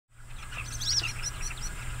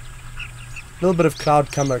little bit of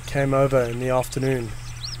cloud cover came over in the afternoon,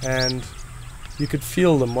 and you could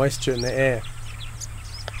feel the moisture in the air.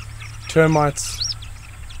 Termites,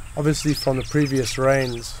 obviously from the previous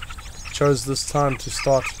rains, chose this time to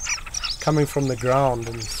start coming from the ground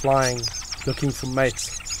and flying, looking for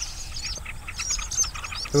mates.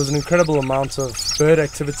 There was an incredible amount of bird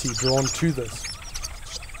activity drawn to this.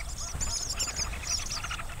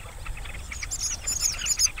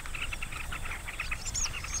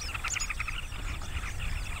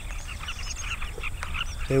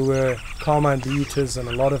 There were carmine bee-eaters and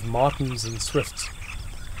a lot of martins and swifts.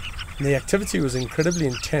 And the activity was incredibly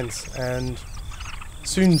intense and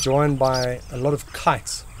soon joined by a lot of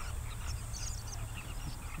kites.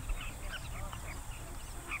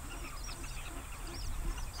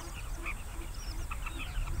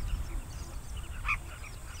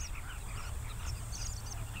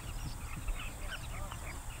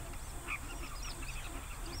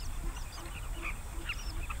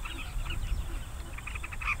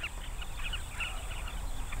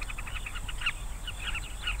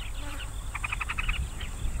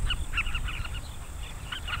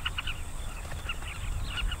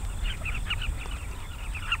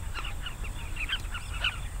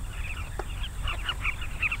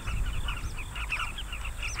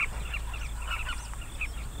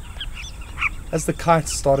 As the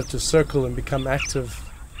kites started to circle and become active,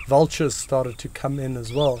 vultures started to come in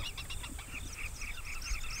as well.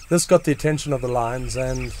 This got the attention of the lions,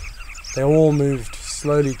 and they all moved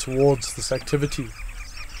slowly towards this activity.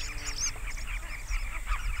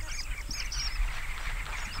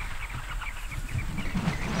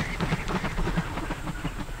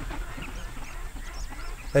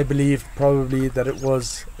 They believed probably that it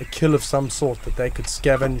was a kill of some sort, that they could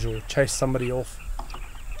scavenge or chase somebody off.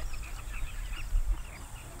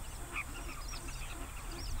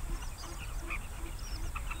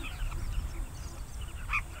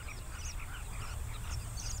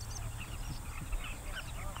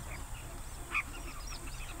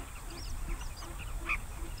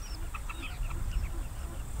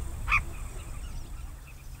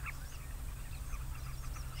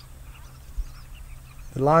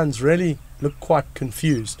 The lions really looked quite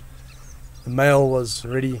confused. The male was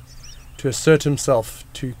ready to assert himself,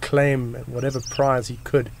 to claim whatever prize he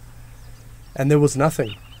could. And there was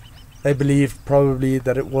nothing. They believed probably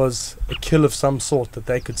that it was a kill of some sort, that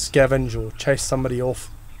they could scavenge or chase somebody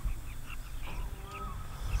off.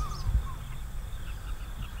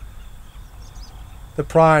 The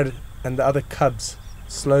pride and the other cubs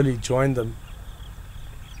slowly joined them,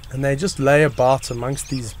 and they just lay about amongst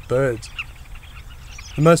these birds.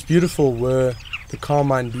 The most beautiful were the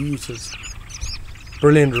carmine bee-eaters,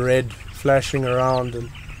 brilliant red flashing around, and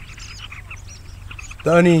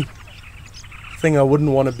the only thing I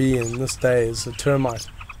wouldn't want to be in this day is a termite.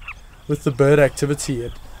 With the bird activity,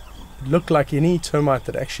 it looked like any termite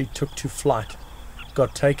that actually took to flight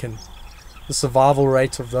got taken. The survival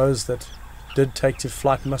rate of those that did take to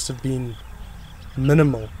flight must have been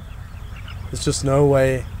minimal. There's just no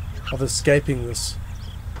way of escaping this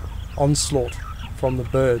onslaught from the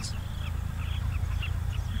birds.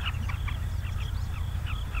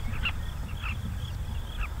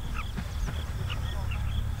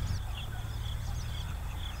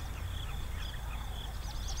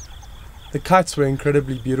 The kites were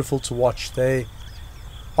incredibly beautiful to watch. They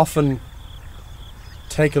often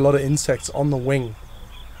take a lot of insects on the wing,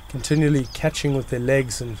 continually catching with their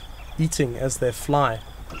legs and eating as they fly.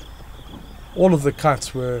 All of the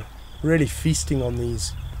kites were really feasting on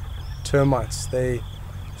these termites. They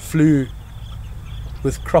flew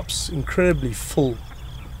with crops incredibly full.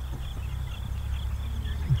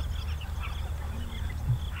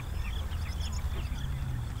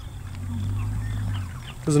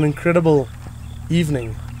 It was an incredible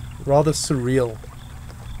evening, rather surreal,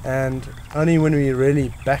 and only when we really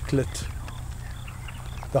backlit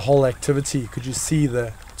the whole activity could you see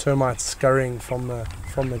the termites scurrying from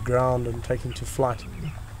the ground and taking to flight,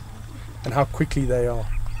 and how quickly they are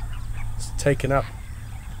taken up.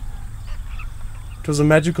 It was a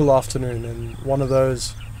magical afternoon, and one of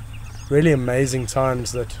those really amazing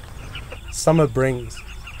times that summer brings.